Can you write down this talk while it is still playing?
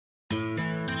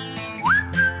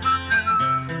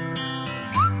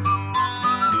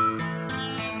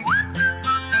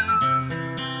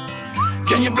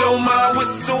Can you blow my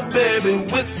whistle, baby?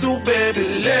 Whistle,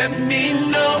 baby, let me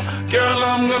know. Girl,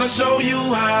 I'm gonna show you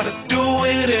how to do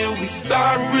it, and we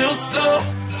start real slow.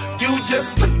 You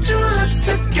just put your lips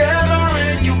together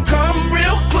and you come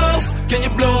real close. Can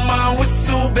you blow my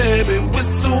whistle, baby?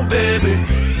 Whistle, baby.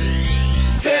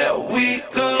 Here we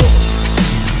go.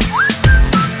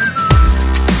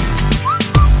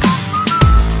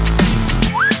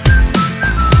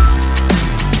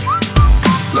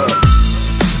 Look,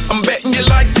 I'm betting you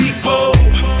like people,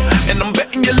 and I'm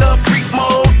betting you love freak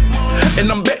mode, and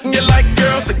I'm betting you like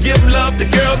girls to give love to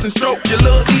girls and stroke your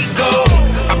little ego.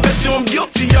 I bet you I'm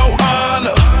guilty, your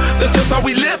honor. That's just how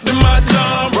we live in my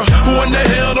genre. Who in the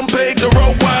hell done paved the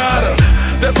road wider?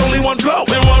 There's only one flow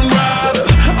and one rider.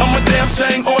 I'm a damn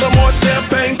shame, order more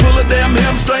champagne, pull a damn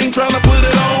hamstring, tryna put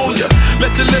it on ya.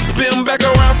 Let your lips spin back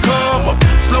around, come up.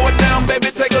 Slow it down,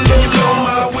 baby, take a look. Can you blow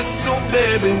my whistle,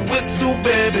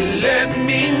 baby, let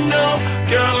me know.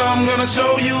 Girl, I'm gonna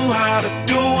show you how to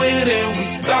do it, and we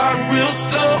start real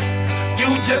slow. You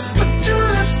just put your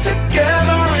lips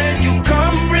together and you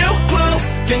come real close.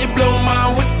 Can you blow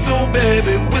my whistle,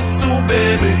 baby? Whistle,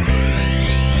 baby.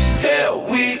 Here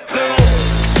we go.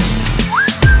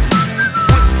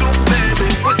 Whistle, baby,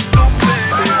 whistle,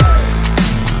 baby.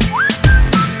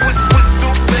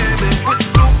 Whistle, baby,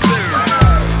 whistle, baby.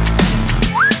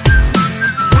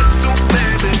 Whistle,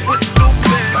 baby, whistle,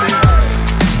 baby.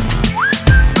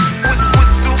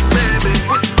 Whistle, baby,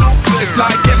 whistle, baby. It's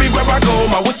like everywhere I go,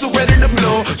 my whistle ready to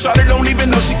blow. Shawty don't even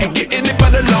know she can get in it for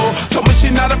the low. Told me she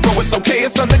not a pro, it's okay,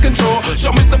 it's under control.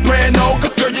 Show me soprano,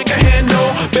 cause girl you can handle.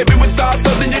 Baby with stars, so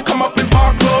then you come up in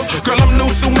park clothes. Girl I'm new,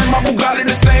 so my Bugatti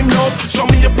the same nose. Show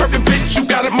me a perfect pitch, you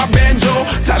got it, my banjo.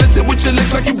 Talented with your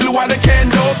lips like you blew out a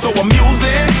candle. So I'm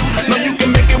using, know you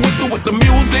can make it whistle with the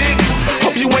music.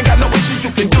 Hope you ain't got no issues,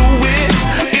 you can do it.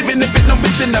 Even if it no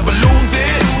bitch, you never lose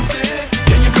it.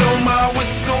 Can you blow my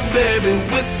whistle,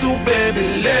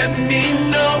 baby, let me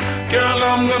know. Girl,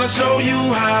 I'm gonna show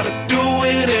you how to do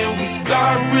it, and we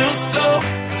start real slow.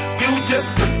 You just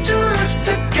put your lips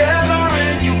together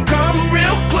and you come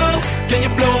real close. Can you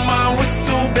blow my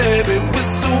whistle, baby?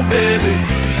 Whistle, baby.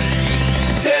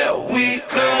 Here we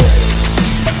go.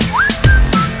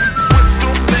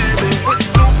 Whistle, baby,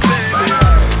 whistle, baby.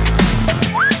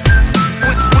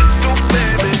 Whistle,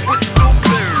 baby, whistle,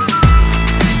 baby.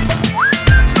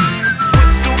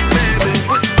 Whistle, baby,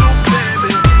 whistle,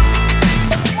 baby.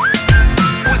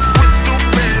 Whistle,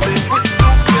 baby,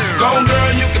 whistle, baby. Go on,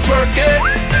 girl, you can twerk it.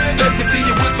 Let me see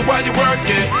you whistle while you work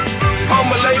it.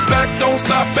 I'ma lay back, don't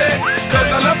stop it, cause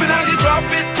I love it how you drop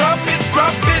it.